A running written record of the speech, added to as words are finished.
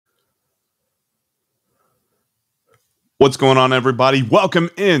What's going on, everybody?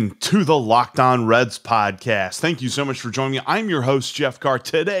 Welcome in to the Locked On Reds podcast. Thank you so much for joining me. I'm your host, Jeff Carr.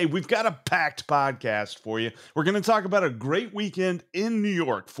 Today, we've got a packed podcast for you. We're going to talk about a great weekend in New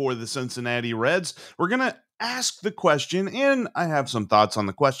York for the Cincinnati Reds. We're going to ask the question, and I have some thoughts on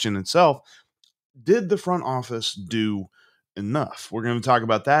the question itself. Did the front office do enough? We're going to talk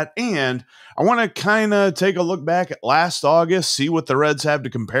about that, and I want to kind of take a look back at last August, see what the Reds have to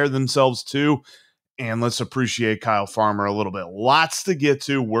compare themselves to. And let's appreciate Kyle Farmer a little bit. Lots to get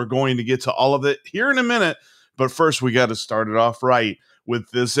to. We're going to get to all of it here in a minute. But first, we got to start it off right with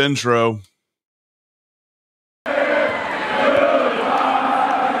this intro.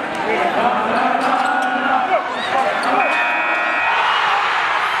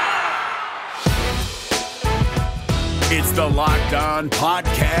 It's the Locked On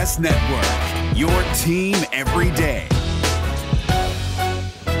Podcast Network, your team every day.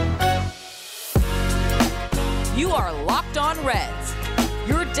 You are Locked On Reds,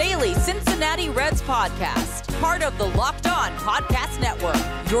 your daily Cincinnati Reds podcast, part of the Locked On Podcast Network,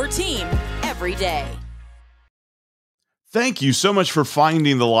 your team every day. Thank you so much for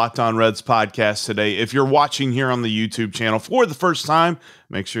finding the Locked On Reds podcast today. If you're watching here on the YouTube channel for the first time,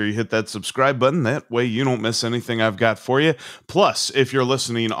 make sure you hit that subscribe button. That way you don't miss anything I've got for you. Plus, if you're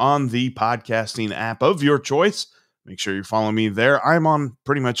listening on the podcasting app of your choice, make sure you follow me there. I'm on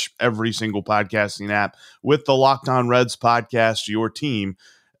pretty much every single podcasting app with the Locked On Reds podcast, your team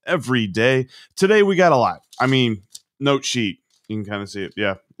every day. Today, we got a lot. Note sheet. You can kind of see it.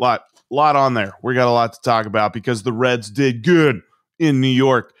 Yeah, lot on there. We got a lot to talk about because the Reds did good in New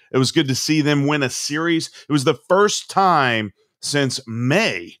York. It was good to see them win a series. It was the first time since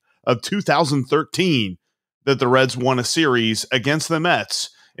May of 2013 that the Reds won a series against the Mets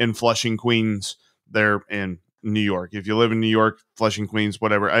in Flushing, Queens. They're in New York. If you live in New York, Flushing, Queens,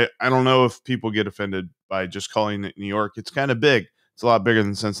 whatever. I don't know if people get offended by just calling it New York. It's kind of big. It's a lot bigger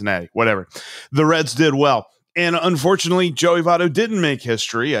than Cincinnati. Whatever. The Reds did well. And unfortunately, Joey Votto didn't make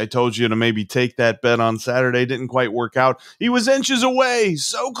history. I told you to maybe take that bet on Saturday. Didn't quite work out. He was inches away.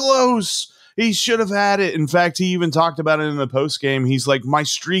 So close. He should have had it. In fact, he even talked about it in the postgame. He's like, my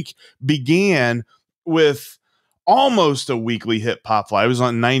streak began with almost a weekly hit pop fly. It was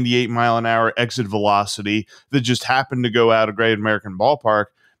on 98-mile-an-hour exit velocity that just happened to go out of Great American Ballpark.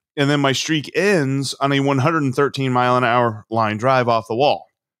 And then my streak ends on a 113-mile-an-hour line drive off the wall.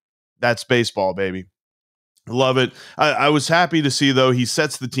 That's baseball, baby. Love it. I was happy to see, though, he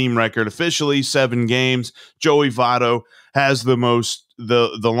sets the team record officially, 7 games. Joey Votto has the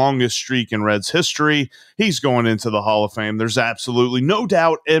longest streak in Reds history. He's going into the Hall of Fame. There's absolutely no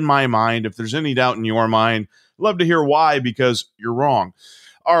doubt in my mind. If there's any doubt in your mind, love to hear why, because you're wrong.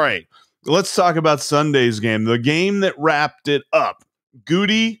 All right, let's talk about Sunday's game, the game that wrapped it up.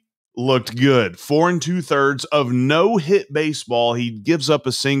 Goody looked good. 4 2/3 of no-hit baseball. He gives up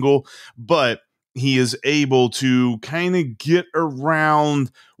a single, but he is able to kind of get around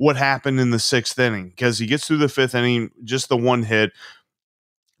what happened in the 6th inning because he gets through the 5th inning, just the one hit.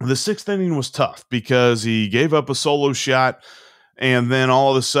 The 6th inning was tough because he gave up a solo shot, and then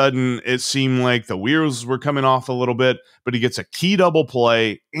all of a sudden it seemed like the wheels were coming off a little bit, but he gets a key double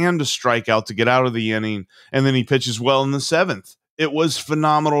play and a strikeout to get out of the inning, and then he pitches well in the 7th. It was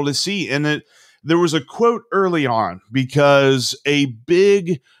phenomenal to see, and there was a quote early on because a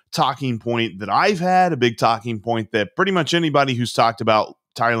big talking point that I've had, a big talking point that pretty much anybody who's talked about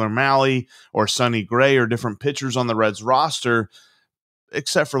Tyler Mahle or Sonny Gray or different pitchers on the Reds roster,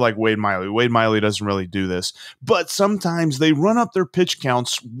 except for like Wade Miley. Wade Miley doesn't really do this, but sometimes they run up their pitch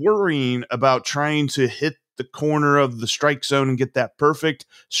counts worrying about trying to hit the corner of the strike zone and get that perfect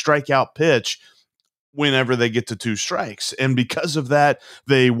strikeout pitch whenever they get to 2 strikes. And because of that,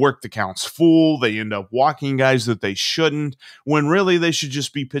 they work the counts full. They end up walking guys that they shouldn't, when really they should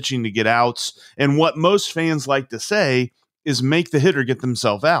just be pitching to get outs. And what most fans like to say is make the hitter get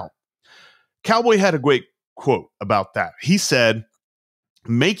themselves out. Cowboy had a great quote about that. He said,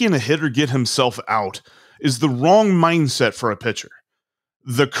 making a hitter get himself out is the wrong mindset for a pitcher.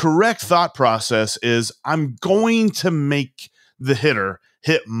 The correct thought process is, I'm going to make the hitter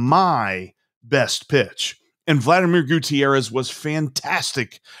hit my best pitch. And Vladimir Gutierrez was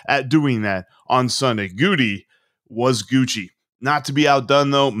fantastic at doing that on Sunday. Goody was Gucci. Not to be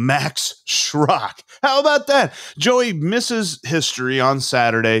outdone, though, Max Schrock. How about that? Joey misses history on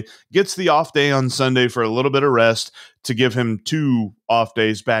Saturday, gets the off day on Sunday for a little bit of rest to give him 2 off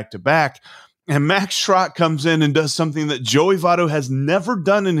days back to back. And Max Schrock comes in and does something that Joey Votto has never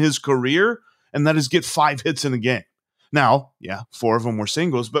done in his career, and that is get 5 hits in a game. Now, yeah, 4 of them were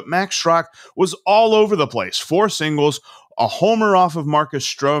singles, but Max Schrock was all over the place. 4 singles, a homer off of Marcus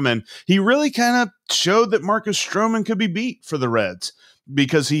Stroman. He really kind of showed that Marcus Stroman could be beat for the Reds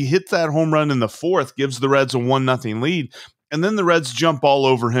because he hit that home run in the fourth, gives the Reds a 1-0 lead. And then the Reds jump all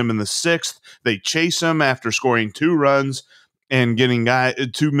over him in the sixth. They chase him after scoring 2 runs and getting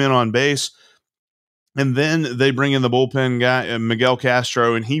 2 men on base. And then they bring in the bullpen guy, Miguel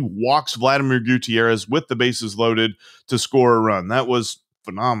Castro, and he walks Vladimir Gutierrez with the bases loaded to score a run. That was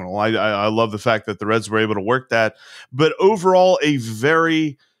phenomenal. I love the fact that the Reds were able to work that. But overall, a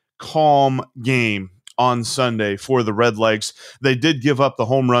very calm game on Sunday for the Redlegs. They did give up the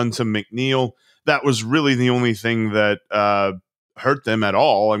home run to McNeil. That was really the only thing that hurt them at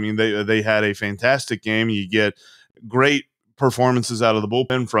all. I mean, they had a fantastic game. You get great performances out of the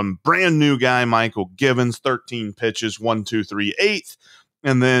bullpen from brand new guy Michael Givens, 13 pitches, 1, 2, 3, 8th.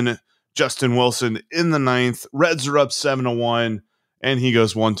 And then Justin Wilson in the 9th. Reds are up 7-1, and he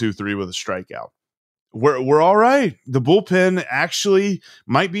goes 1, 2, 3 with a strikeout. We're all right. The bullpen actually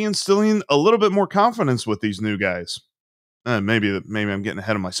might be instilling a little bit more confidence with these new guys. Maybe I'm getting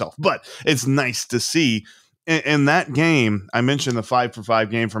ahead of myself, but it's nice to see. In that game, I mentioned the 5-for-5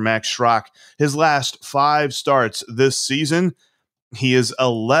 game for Max Schrock. His last 5 starts this season, he is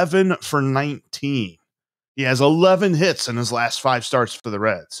 11 for 19. He has 11 hits in his last 5 starts for the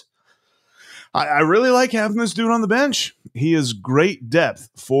Reds. I really like having this dude on the bench. He is great depth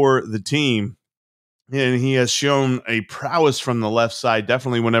for the team, and he has shown a prowess from the left side.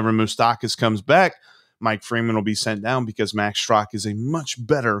 Definitely whenever Moustakas comes back, Mike Freeman will be sent down because Max Schrock is a much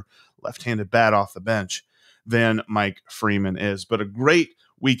better left-handed bat off the bench than Mike Freeman is. But a great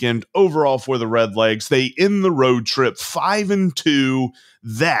weekend overall for the Redlegs. They end the road trip 5-2.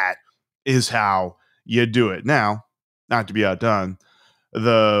 That is how you do it. Now, not to be outdone,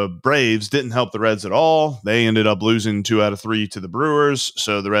 the Braves didn't help the Reds at all. They ended up losing 2 out of 3 to the Brewers,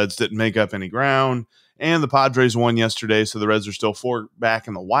 so the Reds didn't make up any ground. And the Padres won yesterday, so the Reds are still 4 back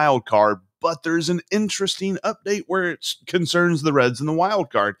in the wild card. But there's an interesting update where it concerns the Reds in the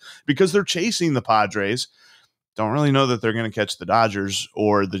wild card because they're chasing the Padres. Don't really know that they're going to catch the Dodgers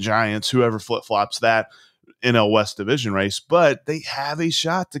or the Giants, whoever flip-flops that NL West division race, but they have a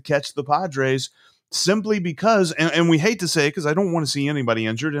shot to catch the Padres simply because, and we hate to say it because I don't want to see anybody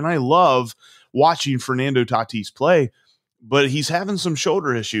injured, and I love watching Fernando Tatis play, but he's having some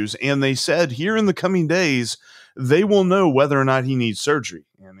shoulder issues, and they said here in the coming days, they will know whether or not he needs surgery.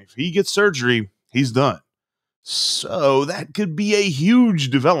 And if he gets surgery, he's done. So that could be a huge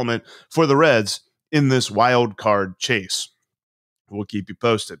development for the Reds in this wild card chase. We'll keep you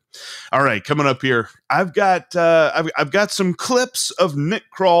posted. All right, coming up here, I've got some clips of Nick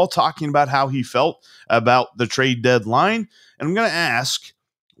Krall talking about how he felt about the trade deadline, and I'm going to ask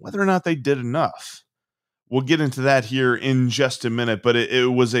whether or not they did enough. We'll get into that here in just a minute, but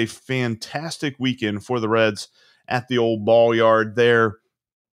it was a fantastic weekend for the Reds at the old ball yard there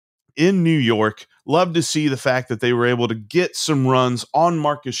in New York. Love to see the fact that they were able to get some runs on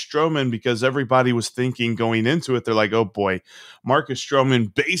Marcus Stroman because everybody was thinking going into it, they're like, oh boy, Marcus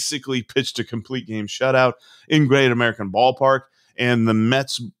Stroman basically pitched a complete game shutout in Great American Ballpark, and the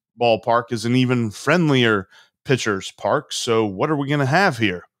Mets ballpark is an even friendlier pitcher's park. So what are we going to have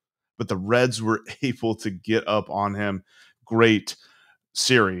here? But the Reds were able to get up on him. Great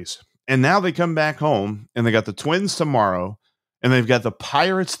series. And now they come back home, and they got the Twins tomorrow, and they've got the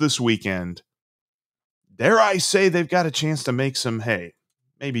Pirates this weekend. Dare I say they've got a chance to make some hay.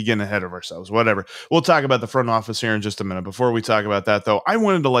 Maybe getting ahead of ourselves, whatever. We'll talk about the front office here in just a minute. Before we talk about that, though, I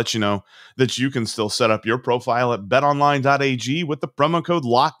wanted to let you know that you can still set up your profile at betonline.ag with the promo code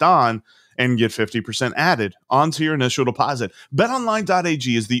LOCKEDON and get 50% added onto your initial deposit.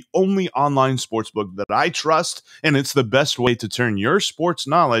 BetOnline.ag is the only online sportsbook that I trust, and it's the best way to turn your sports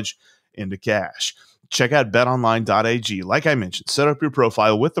knowledge into cash. Check out betonline.ag. Like I mentioned, set up your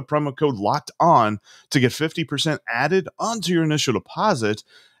profile with the promo code LOCKEDON to get 50% added onto your initial deposit,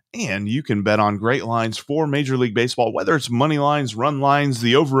 and you can bet on great lines for Major League Baseball, whether it's money lines, run lines,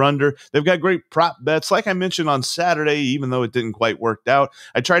 the over-under. They've got great prop bets. Like I mentioned on Saturday, even though it didn't quite work out,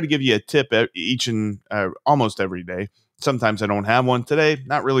 I try to give you a tip each and almost every day. Sometimes I don't have one. Today,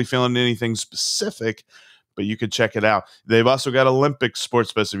 not really feeling anything specific, but you could check it out. They've also got Olympic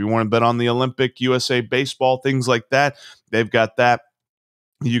sports bets. If you want to bet on the Olympic, USA baseball, things like that, they've got that.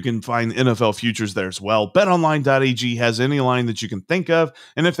 You can find NFL futures there as well. BetOnline.ag has any line that you can think of,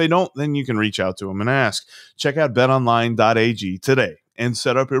 and if they don't, then you can reach out to them and ask. Check out BetOnline.ag today and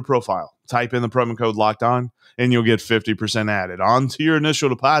set up your profile. Type in the promo code LOCKEDON, and you'll get 50% added onto your initial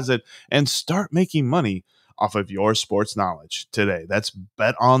deposit and start making money off of your sports knowledge today. That's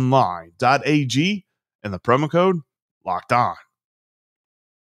BetOnline.ag and the promo code LOCKEDON.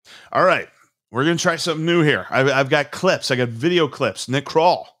 All right. we're going to try something new here. I've got clips. I got video clips. Nick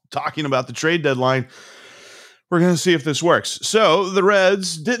Krall talking about the trade deadline. We're going to see if this works. So the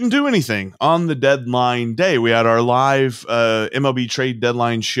Reds didn't do anything on the deadline day. We had our live MLB trade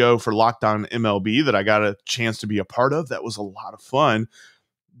deadline show for Locked On MLB that I got a chance to be a part of. That was a lot of fun.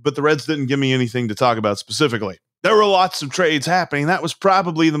 But the Reds didn't give me anything to talk about specifically. There were lots of trades happening. That was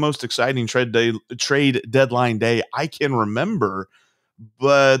probably the most exciting trade deadline day I can remember,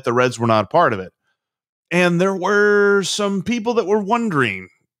 but the Reds were not a part of it. And there were some people that were wondering,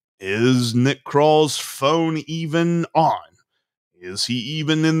 is Nick Krall's phone even on? Is he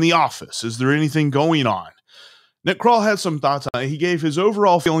even in the office? Is there anything going on? Nick Krall had some thoughts on it. He gave his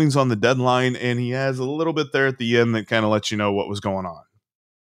overall feelings on the deadline, and he has a little bit there at the end that kind of lets you know what was going on.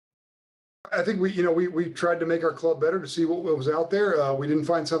 I think we tried to make our club better to see what was out there. We didn't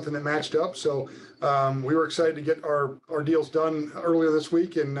find something that matched up, so we were excited to get our deals done earlier this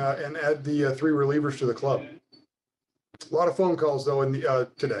week and add the 3 relievers to the club. A lot of phone calls though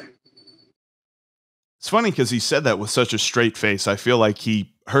today. It's funny because he said that with such a straight face. I feel like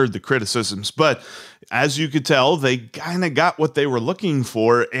he heard the criticisms, but as you could tell, they kind of got what they were looking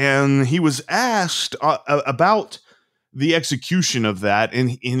for, and he was asked about the execution of that, and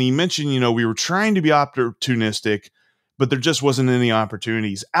he mentioned, we were trying to be opportunistic, but there just wasn't any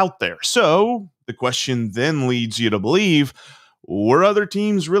opportunities out there. So the question then leads you to believe, were other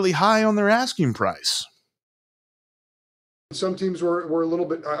teams really high on their asking price? Some teams were a little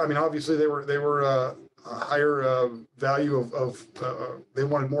bit. I mean, obviously they were a higher value of they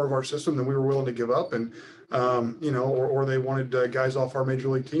wanted more of our system than we were willing to give up, and or they wanted guys off our major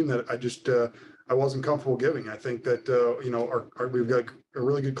league team that I wasn't comfortable giving. I think that we've got a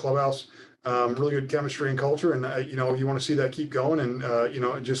really good clubhouse, really good chemistry and culture, and you want to see that keep going, and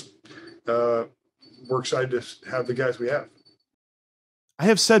we're excited to have the guys we have. I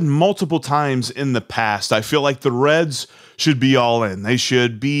have said multiple times in the past, I feel like the Reds should be all in. They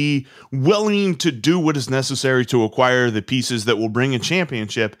should be willing to do what is necessary to acquire the pieces that will bring a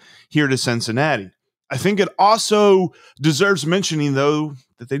championship here to Cincinnati. I think it also deserves mentioning, though,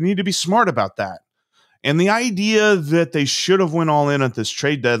 that they need to be smart about that. And the idea that they should have went all in at this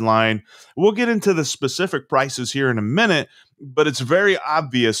trade deadline, we'll get into the specific prices here in a minute, but it's very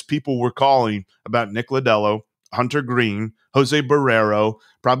obvious people were calling about Nick Lodolo, Hunter Green, Jose Barrero,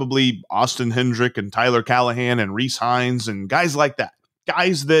 probably Austin Hendrick and Tyler Callahan and Reese Hines and guys like that.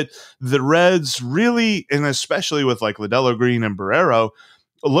 Guys that the Reds really, and especially with like Lodolo, Green, and Barrero,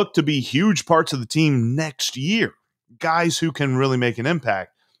 look to be huge parts of the team next year. Guys who can really make an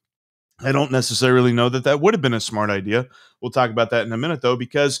impact. I don't necessarily know that would have been a smart idea. We'll talk about that in a minute, though,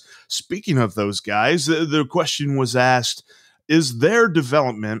 because speaking of those guys, the question was asked, is their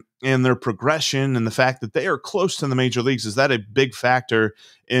development and their progression and the fact that they are close to the major leagues, is that a big factor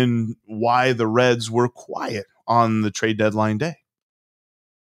in why the Reds were quiet on the trade deadline day?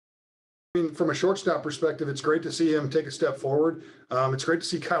 I mean, from a shortstop perspective, it's great to see him take a step forward. It's great to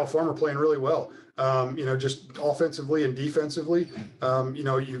see Kyle Farmer playing really well, just offensively and defensively.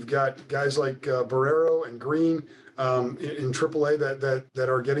 You've got guys like Barrero and Green in AAA that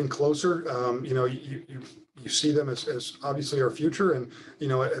are getting closer. You see them as obviously our future, and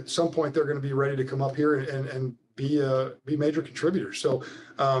at some point they're going to be ready to come up here and be major contributors. So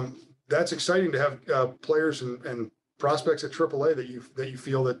that's exciting to have players and prospects at AAA that you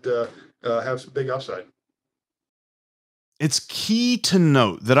feel that have some big upside. It's key to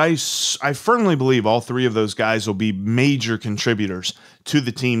note that I firmly believe all 3 of those guys will be major contributors to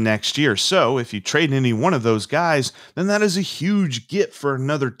the team next year. So if you trade any one of those guys, then that is a huge get for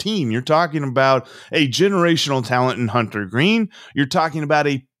another team. You're talking about a generational talent in Hunter Green. You're talking about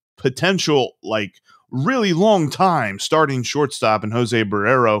a potential, really long time starting shortstop in Jose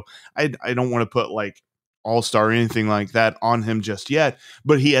Barrero. I don't want to put all-star or anything like that on him just yet,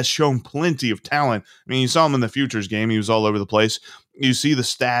 but he has shown plenty of talent. I mean, you saw him in the Futures game. He was all over the place. You see the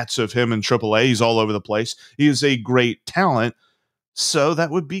stats of him in AAA. He's all over the place. He is a great talent, so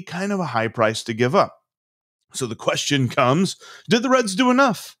that would be kind of a high price to give up. So the question comes, did the Reds do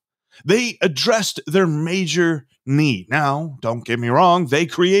enough? They addressed their major need. Now, don't get me wrong, they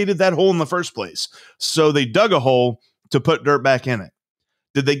created that hole in the first place, so they dug a hole to put dirt back in it.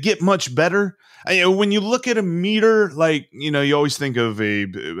 Did they get much better? When you look at a meter, you always think of a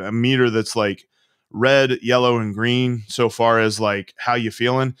meter that's like red, yellow, and green so far as how you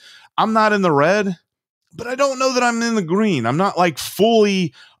feeling. I'm not in the red, but I don't know that I'm in the green. I'm not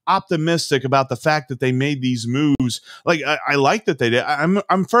fully optimistic about the fact that they made these moves. I like that they did.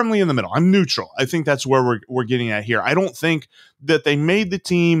 I'm firmly in the middle. I'm neutral. I think that's where we're getting at here. I don't think that they made the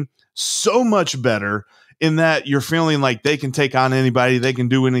team so much better in that you're feeling like they can take on anybody, they can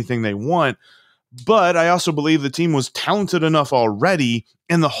do anything they want. But I also believe the team was talented enough already,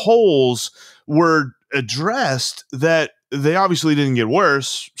 and the holes were addressed that they obviously didn't get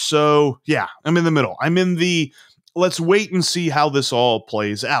worse. So, yeah, I'm in the middle. I'm in the let's wait and see how this all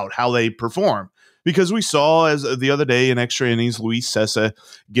plays out, how they perform. Because we saw, as the other day in extra innings, Luis Cessa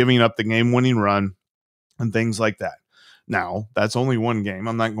giving up the game-winning run and things like that. Now, that's only one game.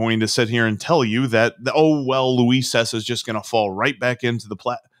 I'm not going to sit here and tell you that, Luis Cessa is just going to fall right back into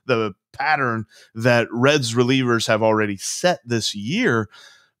the pattern that Reds relievers have already set this year.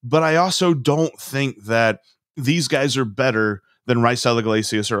 But I also don't think that these guys are better than Raisel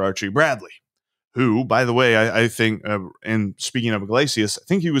Iglesias or Archie Bradley, who, by the way, I think, and speaking of Iglesias, I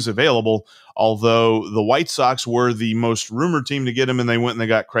think he was available, although the White Sox were the most rumored team to get him, and they went and they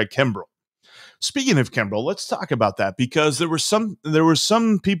got Craig Kimbrell. Speaking of Kimbrell, let's talk about that, because there were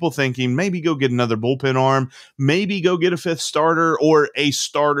some people thinking maybe go get another bullpen arm, maybe go get a fifth starter or a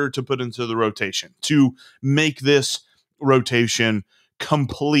starter to put into the rotation to make this rotation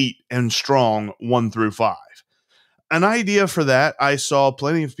complete and strong 1 through 5. An idea for that I saw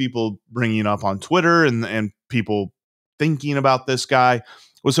plenty of people bringing up on Twitter and people thinking about this guy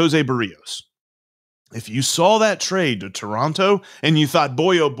was Jose Barrios. If you saw that trade to Toronto and you thought,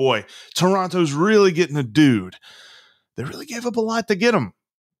 boy, oh boy, Toronto's really getting a dude, they really gave up a lot to get him.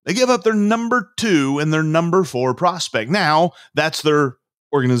 They gave up their number 2 and their number 4 prospect. Now, that's their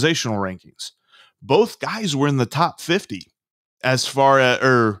organizational rankings. Both guys were in the top 50 as far as,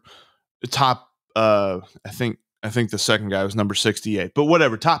 or top, I think the second guy was number 68, but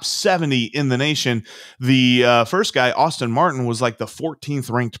whatever, top 70 in the nation. The first guy, Austin Martin, was like the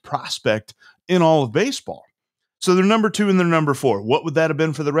 14th ranked prospect in all of baseball. So they're number 2 and they're number 4. What would that have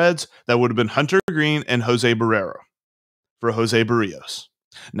been for the Reds? That would have been Hunter Green and Jose Barrero for Jose Barrios.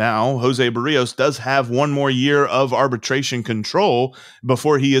 Now, Jose Barrios does have one more year of arbitration control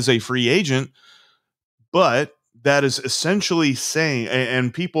before he is a free agent, but that is essentially saying,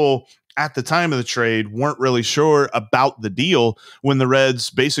 and people at the time of the trade weren't really sure about the deal when the Reds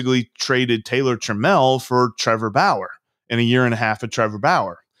basically traded Taylor Trammell for Trevor Bauer in a year and a half of Trevor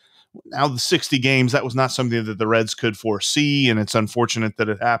Bauer. Now, the 60 games, that was not something that the Reds could foresee, and it's unfortunate that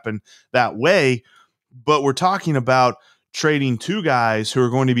it happened that way. But we're talking about trading 2 guys who are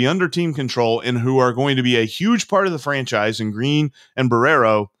going to be under team control and who are going to be a huge part of the franchise in Green and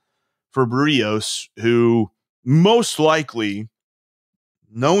Barrero for Barrios, who most likely,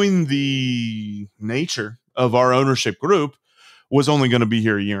 knowing the nature of our ownership group, was only going to be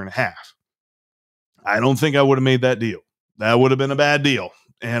here a year and a half. I don't think I would have made that deal. That would have been a bad deal.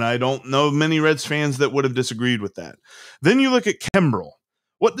 And I don't know many Reds fans that would have disagreed with that. Then you look at Kimbrell.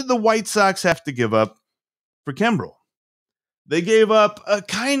 What did the White Sox have to give up for Kimbrell? They gave up a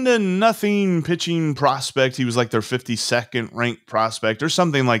kind of nothing pitching prospect. He was like their 52nd ranked prospect or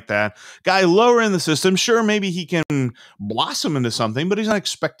something like that. Guy lower in the system. Sure, maybe he can blossom into something, but he's not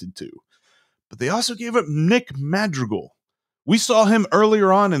expected to. But they also gave up Nick Madrigal. We saw him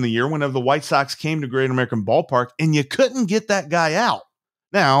earlier on in the year whenever the White Sox came to Great American Ballpark, and you couldn't get that guy out.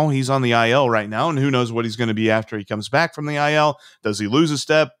 Now, he's on the IL right now, and who knows what he's going to be after he comes back from the IL. Does he lose a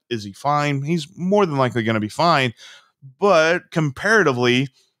step? Is he fine? He's more than likely going to be fine. But comparatively,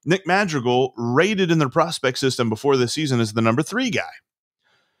 Nick Madrigal, rated in their prospect system before the season, is the number 3 guy.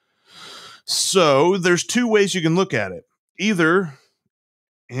 So there's 2 ways you can look at it. Either,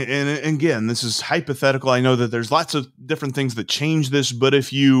 and again, this is hypothetical. I know that there's lots of different things that change this, but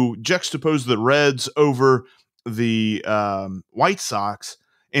if you juxtapose the Reds over the White Sox,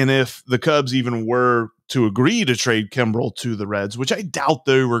 and if the Cubs even were to agree to trade Kimbrell to the Reds, which I doubt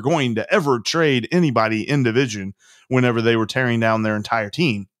they were going to ever trade anybody in division whenever they were tearing down their entire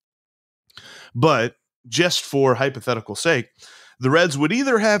team. But just for hypothetical sake, the Reds would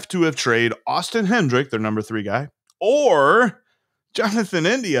either have to have traded Austin Hendrick, their number 3 guy, or Jonathan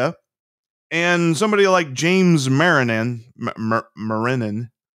India and somebody like James Marinin,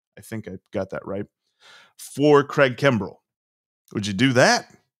 I think I got that right, for Craig Kimbrell. Would you do that?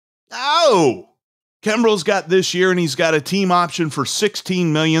 No. Kimbrell's got this year, and he's got a team option for $16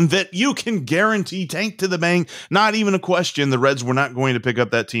 million that you can guarantee tank to the bank. Not even a question. The Reds were not going to pick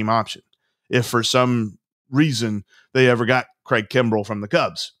up that team option if for some reason they ever got Craig Kimbrell from the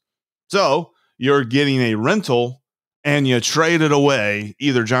Cubs. So you're getting a rental, and you traded away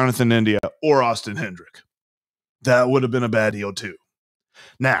either Jonathan India or Austin Hendrick. That would have been a bad deal too.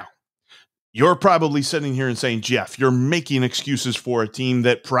 Now, you're probably sitting here and saying, Jeff, you're making excuses for a team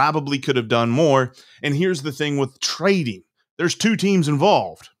that probably could have done more. And here's the thing with trading. There's 2 teams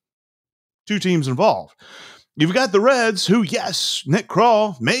involved. 2 teams involved. You've got the Reds who, yes, Nick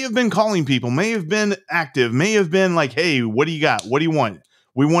Krall may have been calling people, may have been active, may have been like, hey, what do you got? What do you want?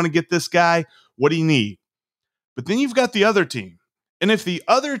 We want to get this guy. What do you need? But then you've got the other team. And if the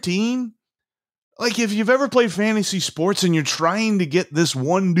other team, like if you've ever played fantasy sports and you're trying to get this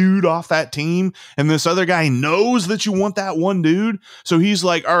one dude off that team and this other guy knows that you want that one dude. So he's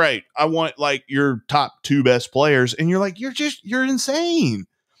like, all right, I want like your top 2 best players. And you're like, you're insane.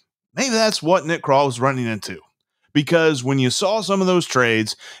 Maybe that's what Nick Krall was running into. Because when you saw some of those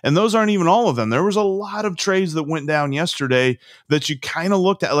trades, and those aren't even all of them, there was a lot of trades that went down yesterday that you kind of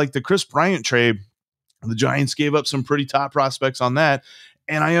looked at, like the Chris Bryant trade. The Giants gave up some pretty top prospects on that.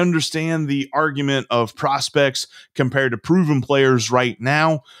 And I understand the argument of prospects compared to proven players right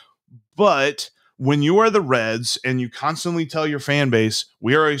now. But when you are the Reds and you constantly tell your fan base,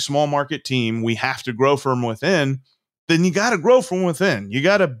 we are a small market team, we have to grow from within, then you got to grow from within. You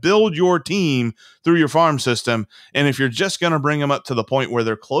got to build your team through your farm system. And if you're just going to bring them up to the point where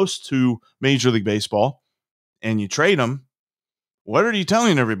they're close to Major League Baseball and you trade them, what are you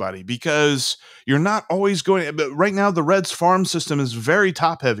telling everybody? Because you're not always going. But right now, the Reds farm system is very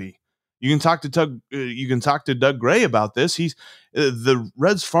top heavy. You can talk to Doug Gray about this. The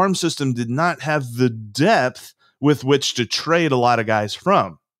Reds farm system did not have the depth with which to trade a lot of guys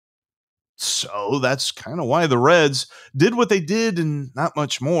from. So that's kind of why the Reds did what they did and not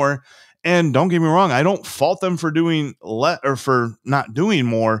much more. And don't get me wrong, I don't fault them for doing for not doing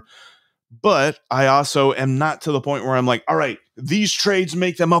more. But I also am not to the point where I'm like, all right, these trades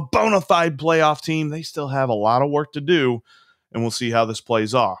make them a bona fide playoff team. They still have a lot of work to do, and we'll see how this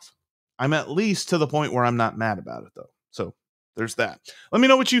plays off. I'm at least to the point where I'm not mad about it, though. So there's that. Let me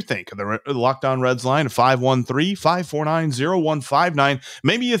know what you think of the Locked On Reds line at 513-549-0159.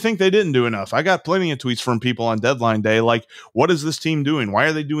 Maybe you think they didn't do enough. I got plenty of tweets from people on deadline day like, what is this team doing? Why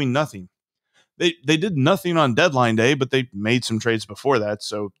are they doing nothing? They did nothing on deadline day, but they made some trades before that,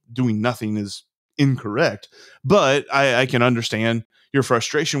 so doing nothing is incorrect. But I can understand your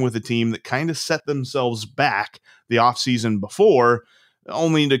frustration with a team that kind of set themselves back the offseason before,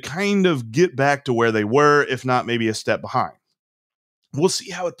 only to kind of get back to where they were, if not maybe a step behind. We'll see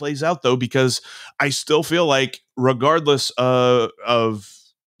how it plays out, though, because I still feel like regardless of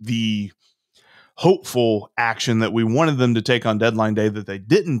the hopeful action that we wanted them to take on deadline day that they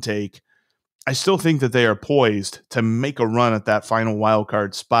didn't take, I still think that they are poised to make a run at that final wild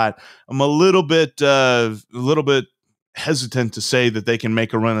card spot. I'm a little bit hesitant to say that they can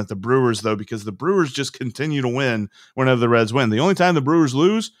make a run at the Brewers, though, because the Brewers just continue to win whenever the Reds win. The only time the Brewers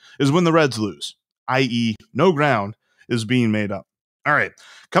lose is when the Reds lose, i.e., no ground is being made up. All right,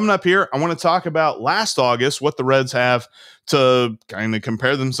 coming up here, I want to talk about last August, what the Reds have to kind of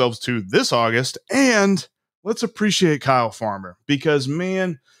compare themselves to this August, and let's appreciate Kyle Farmer because,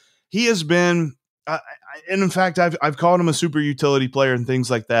 man, he has been, and in fact, I've called him a super utility player and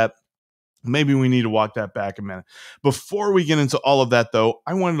things like that. Maybe we need to walk that back a minute. Before we get into all of that, though,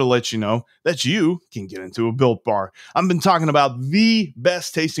 I wanted to let you know that you can get into a Built Bar. I've been talking about the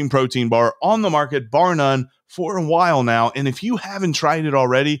best tasting protein bar on the market, bar none, for a while now. And if you haven't tried it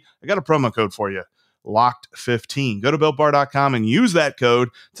already, I got a promo code for you. Locked15. Go to BuiltBar.com and use that code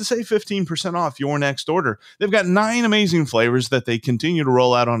to save 15% off your next order. They've got 9 amazing flavors that they continue to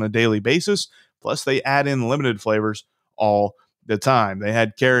roll out on a daily basis. Plus, they add in limited flavors all the time. They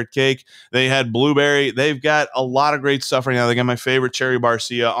had carrot cake. They had blueberry. They've got a lot of great stuff right now. They got my favorite cherry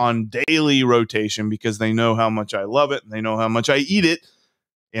barcia on daily rotation because they know how much I love it. And they know how much I eat it.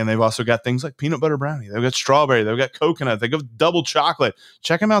 And they've also got things like peanut butter brownie. They've got strawberry. They've got coconut. They've got double chocolate.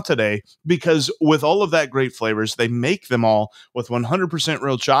 Check them out today because with all of that great flavors, they make them all with 100%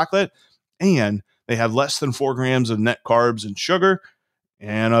 real chocolate. And they have less than 4 grams of net carbs and sugar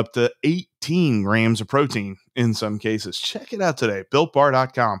and up to 18 grams of protein in some cases. Check it out today,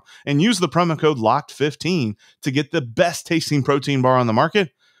 BuiltBar.com. And use the promo code LOCKED15 to get the best tasting protein bar on the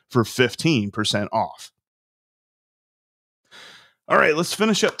market for 15% off. All right, let's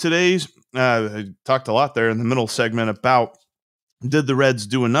finish up today's. I talked a lot there in the middle segment about did the Reds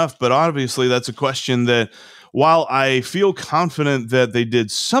do enough? But obviously that's a question that while I feel confident that they did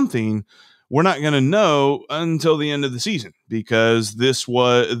something, we're not going to know until the end of the season because this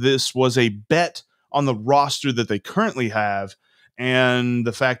was a bet on the roster that they currently have and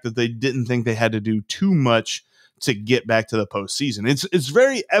the fact that they didn't think they had to do too much to get back to the postseason. It's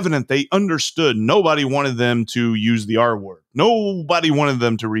very evident they understood nobody wanted them to use the R word. Nobody wanted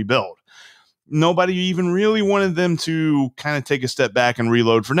them to rebuild. Nobody even really wanted them to kind of take a step back and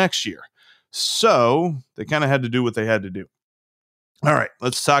reload for next year. So they kind of had to do what they had to do. All right,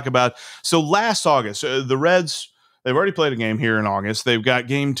 let's talk about, so last August, the Reds, they've already played a game here in August. They've got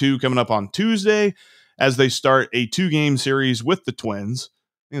game 2 coming up on Tuesday as they start a 2-game series with the Twins.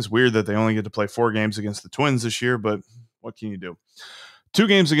 I think it's weird that they only get to play 4 games against the Twins this year, but what can you do? 2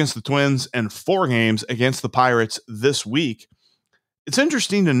 games against the Twins and 4 games against the Pirates this week. It's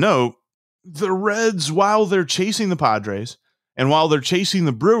interesting to note the Reds, while they're chasing the Padres and while they're chasing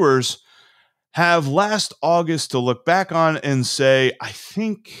the Brewers, have last August to look back on and say, I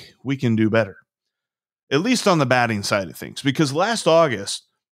think we can do better, at least on the batting side of things, because last August,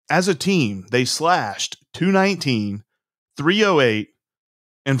 as a team, they slashed 219, 308,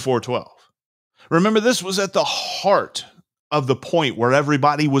 and 412. Remember, this was at the heart of the point where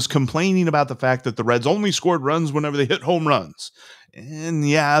everybody was complaining about the fact that the Reds only scored runs whenever they hit home runs. And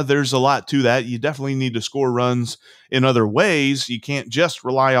yeah, there's a lot to that. You definitely need to score runs in other ways. You can't just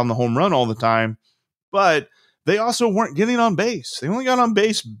rely on the home run all the time. But they also weren't getting on base. They only got on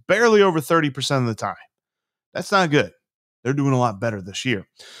base barely over 30% of the time. That's not good. They're doing a lot better this year.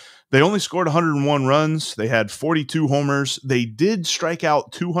 They only scored 101 runs. They had 42 homers. They did strike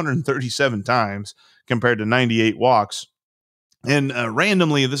out 237 times compared to 98 walks. And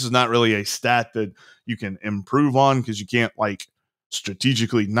randomly, this is not really a stat that you can improve on because you can't like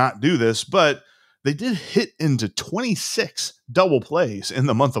strategically not do this, but they did hit into 26 double plays in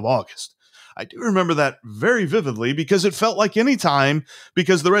the month of August. I do remember that very vividly because it felt like any time,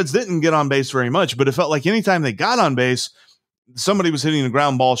 because the Reds didn't get on base very much, but it felt like anytime they got on base, somebody was hitting a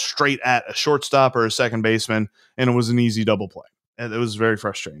ground ball straight at a shortstop or a second baseman, and it was an easy double play. And it was very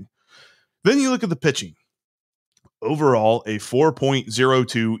frustrating. Then you look at the pitching. Overall, a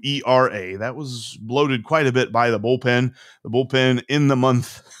 4.02 ERA. That was bloated quite a bit by the bullpen. The bullpen in the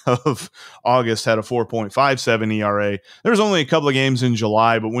month of August had a 4.57 ERA. There's only a couple of games in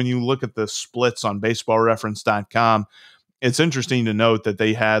July, but when you look at the splits on baseballreference.com, it's interesting to note that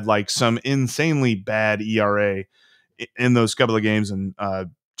they had like some insanely bad ERA in those couple of games in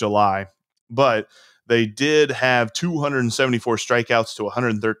July. But they did have 274 strikeouts to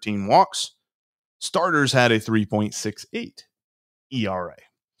 113 walks. Starters had a 3.68 ERA.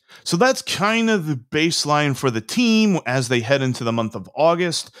 So that's kind of the baseline for the team as they head into the month of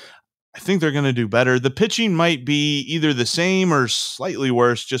August. I think they're going to do better. The pitching might be either the same or slightly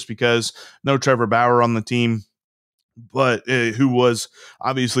worse just because no Trevor Bauer on the team, but who was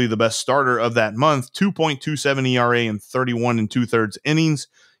obviously the best starter of that month. 2.27 ERA in 31 2/3 innings.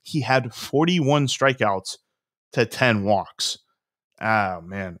 He had 41 strikeouts to 10 walks. Oh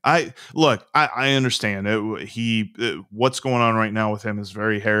man, I understand what's going on right now with him is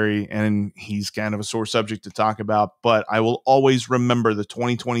very hairy, and he's kind of a sore subject to talk about. But I will always remember the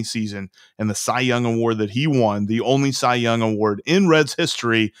 2020 season and the Cy Young Award that he won, the only Cy Young Award in Reds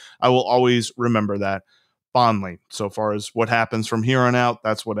history. I will always remember that fondly. So far as what happens from here on out,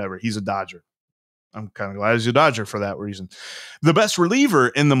 that's whatever. He's a Dodger. I'm kind of glad he's a Dodger for that reason. The best reliever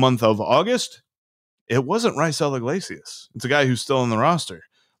in the month of August. It wasn't Raisel Iglesias. It's a guy who's still in the roster.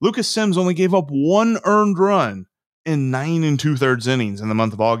 Lucas Sims only gave up 1 earned run in 9 2/3 innings in the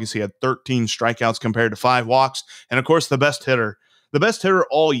month of August. He had 13 strikeouts compared to 5 walks. And, of course, the best hitter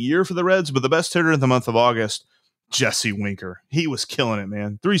all year for the Reds, but the best hitter in the month of August, Jesse Winker. He was killing it,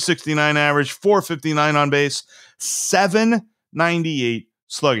 man. 369 average, 459 on base, 798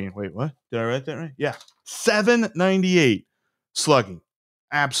 slugging. Wait, what? Did I write that right? Yeah. 798 slugging.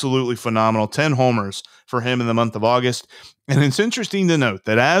 Absolutely phenomenal. 10 homers for him in the month of August. And it's interesting to note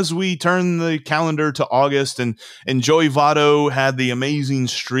that as we turn the calendar to August and Joey Votto had the amazing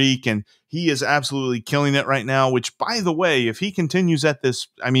streak and he is absolutely killing it right now, which by the way, if he continues at this,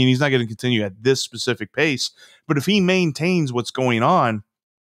 I mean, he's not going to continue at this specific pace, but if he maintains what's going on,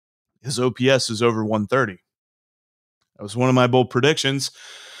 his OPS is over 130. That was one of my bold predictions.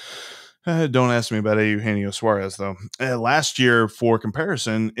 Don't ask me about Eugenio Suarez, though. Last year, for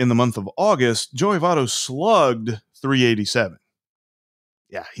comparison, in the month of August, Joey Votto slugged 387.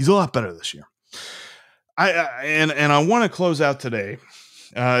 Yeah, he's a lot better this year. I want to close out today.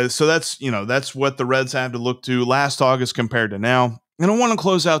 So that's what the Reds have to look to last August compared to now. And I want to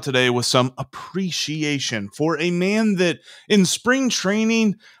close out today with some appreciation for a man that in spring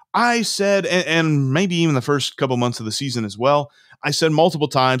training, I said, and maybe even the first couple months of the season as well, I said multiple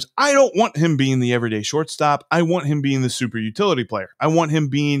times, I don't want him being the everyday shortstop. I want him being the super utility player. I want him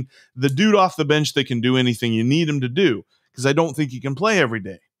being the dude off the bench that can do anything you need him to do because I don't think he can play every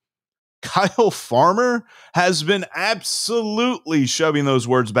day. Kyle Farmer has been absolutely shoving those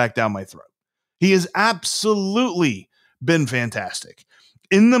words back down my throat. He has absolutely been fantastic.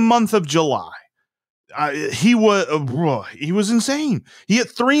 In the month of July, he was insane. He hit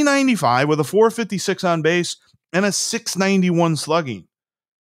 395 with a 456 on base and a 691 slugging.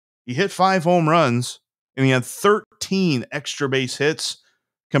 He hit 5 home runs, and he had 13 extra base hits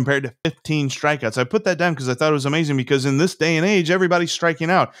compared to 15 strikeouts. I put that down because I thought it was amazing because in this day and age, everybody's striking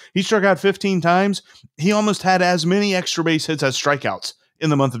out. He struck out 15 times. He almost had as many extra base hits as strikeouts in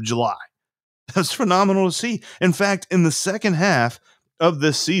the month of July. That's phenomenal to see. In fact, in the second half of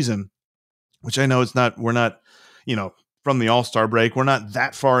this season, which I know we're not, from the All-Star break, we're not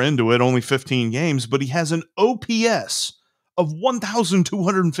that far into it, only 15 games, but he has an OPS of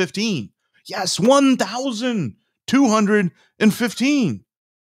 1,215. Yes, 1,215.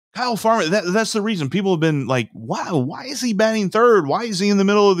 Kyle Farmer, that's the reason people have been like, wow, why is he batting third? Why is he in the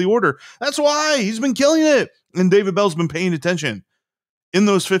middle of the order? That's why. He's been killing it. And David Bell's been paying attention. In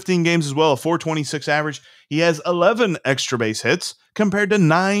those 15 games as well, a 426 average. He has 11 extra base hits compared to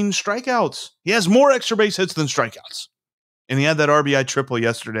 9 strikeouts. He has more extra base hits than strikeouts. And he had that RBI triple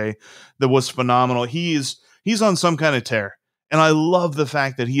yesterday that was phenomenal. He's on some kind of tear. And I love the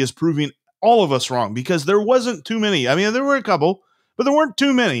fact that he is proving all of us wrong, because there wasn't too many. I mean, there were a couple, but there weren't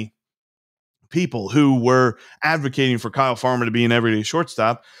too many people who were advocating for Kyle Farmer to be an everyday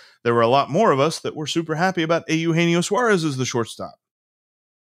shortstop. There were a lot more of us that were super happy about Eugenio Suarez as the shortstop.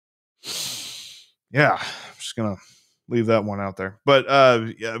 Yeah, I'm just going to leave that one out there. But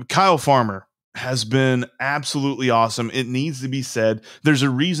Kyle Farmer has been absolutely awesome. It needs to be said. There's a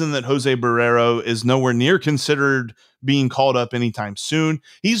reason that Jose Barrero is nowhere near considered being called up anytime soon.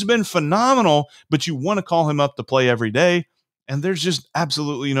 He's been phenomenal, but you want to call him up to play every day. And there's just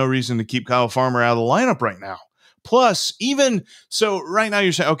absolutely no reason to keep Kyle Farmer out of the lineup right now. Plus, even so, right now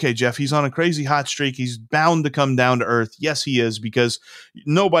you're saying, okay, Jeff, he's on a crazy hot streak. He's bound to come down to earth. Yes, he is, because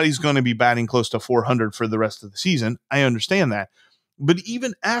nobody's going to be batting close to 400 for the rest of the season. I understand that. But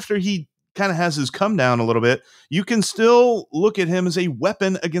even after he kind of has his come down a little bit, you can still look at him as a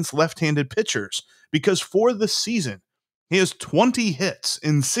weapon against left-handed pitchers, because for the season, he has 20 hits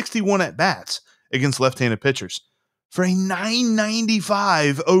in 61 at-bats against left-handed pitchers for a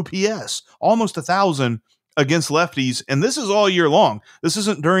 995 OPS, almost 1,000 against lefties. And this is all year long. This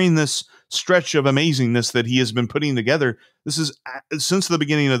isn't during this stretch of amazingness that he has been putting together. This is since the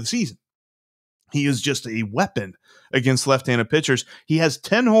beginning of the season. He is just a weapon against left-handed pitchers. He has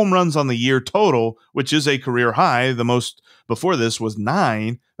 10 home runs on the year total, which is a career high. The most before this was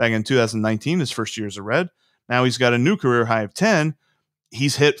 9 back in 2019, his first year as a Red. Now he's got a new career high of 10.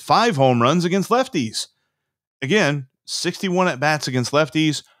 He's hit 5 home runs against lefties. Again, 61 at-bats against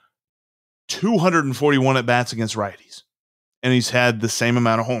lefties, 241 at-bats against righties. And he's had the same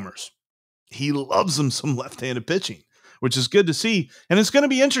amount of homers. He loves him some left-handed pitching, which is good to see. And it's going to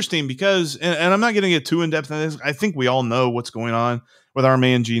be interesting because, and I'm not going to get too in-depth in this, I think we all know what's going on with our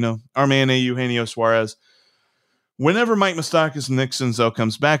man Gino, our man Eugenio Suarez. Whenever Mike Moustakas and Nick Senzel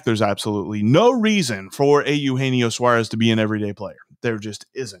comes back, there's absolutely no reason for Eugenio Suarez to be an everyday player. There just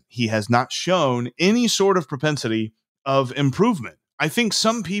isn't. He has not shown any sort of propensity of improvement. I think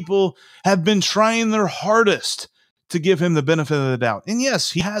some people have been trying their hardest to give him the benefit of the doubt. And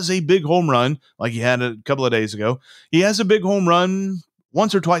yes, he has a big home run like he had a couple of days ago. He has a big home run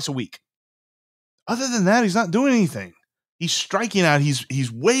once or twice a week. Other than that, he's not doing anything. He's striking out.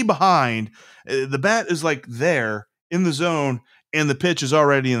 He's way behind. The bat is like there in the zone, and the pitch is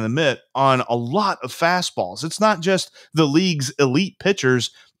already in the mitt on a lot of fastballs. It's not just the league's elite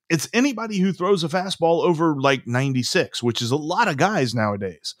pitchers. It's anybody who throws a fastball over like 96, which is a lot of guys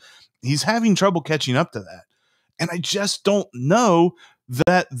nowadays. He's having trouble catching up to that. And I just don't know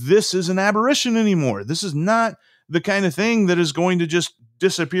that this is an aberration anymore. This is not the kind of thing that is going to just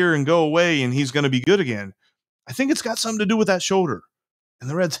disappear and go away and he's going to be good again. I think it's got something to do with that shoulder. And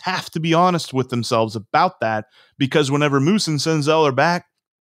the Reds have to be honest with themselves about that, because whenever Moose and Senzel are back,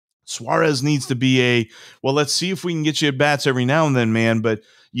 Suarez needs to be well, let's see if we can get you at bats every now and then, man, but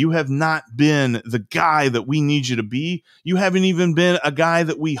you have not been the guy that we need you to be. You haven't even been a guy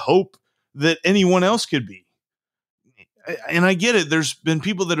that we hope that anyone else could be. And I get it. There's been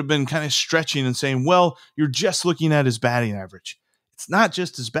people that have been kind of stretching and saying, well, you're just looking at his batting average. It's not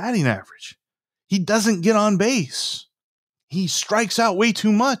just his batting average. He doesn't get on base. He strikes out way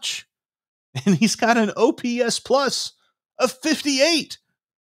too much. And he's got an OPS plus of 58.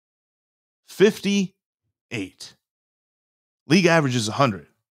 58. League average is 100.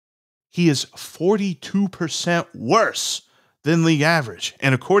 He is 42% worse than league average.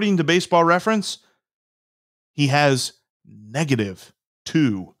 And according to Baseball Reference, he has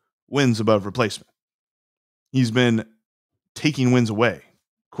 -2 wins above replacement. He's been taking wins away,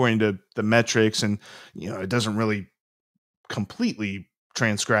 according to the metrics. And, it doesn't really completely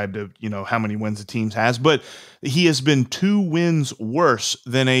transcribe to, how many wins the team has, but he has been 2 wins worse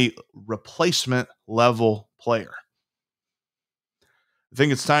than a replacement level player. I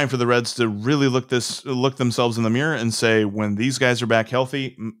think it's time for the Reds to really look themselves in the mirror and say, when these guys are back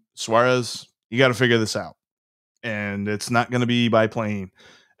healthy, Suarez, you got to figure this out. And it's not going to be by playing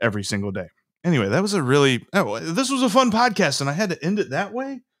every single day. Anyway, this was a fun podcast, and I had to end it that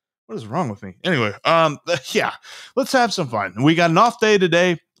way. What is wrong with me? Anyway, yeah, let's have some fun. We got an off day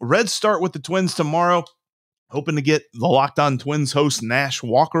today. Reds start with the Twins tomorrow. Hoping to get the Locked On Twins host Nash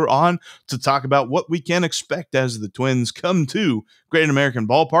Walker on to talk about what we can expect as the Twins come to Great American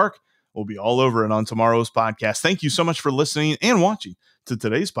Ballpark. We'll be all over it on tomorrow's podcast. Thank you so much for listening and watching to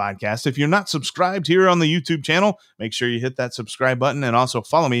today's podcast. If you're not subscribed here on the YouTube channel, make sure you hit that subscribe button and also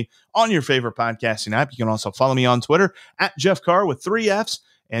follow me on your favorite podcasting app. You can also follow me on Twitter at Jeff Carr with 3 Fs,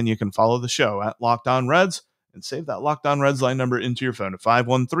 and you can follow the show at Locked On Reds and save that Locked On Reds line number into your phone at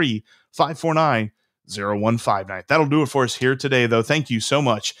 513-549-0159. That'll do it for us here today, though. Thank you so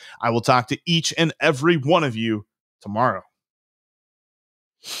much. I will talk to each and every one of you tomorrow.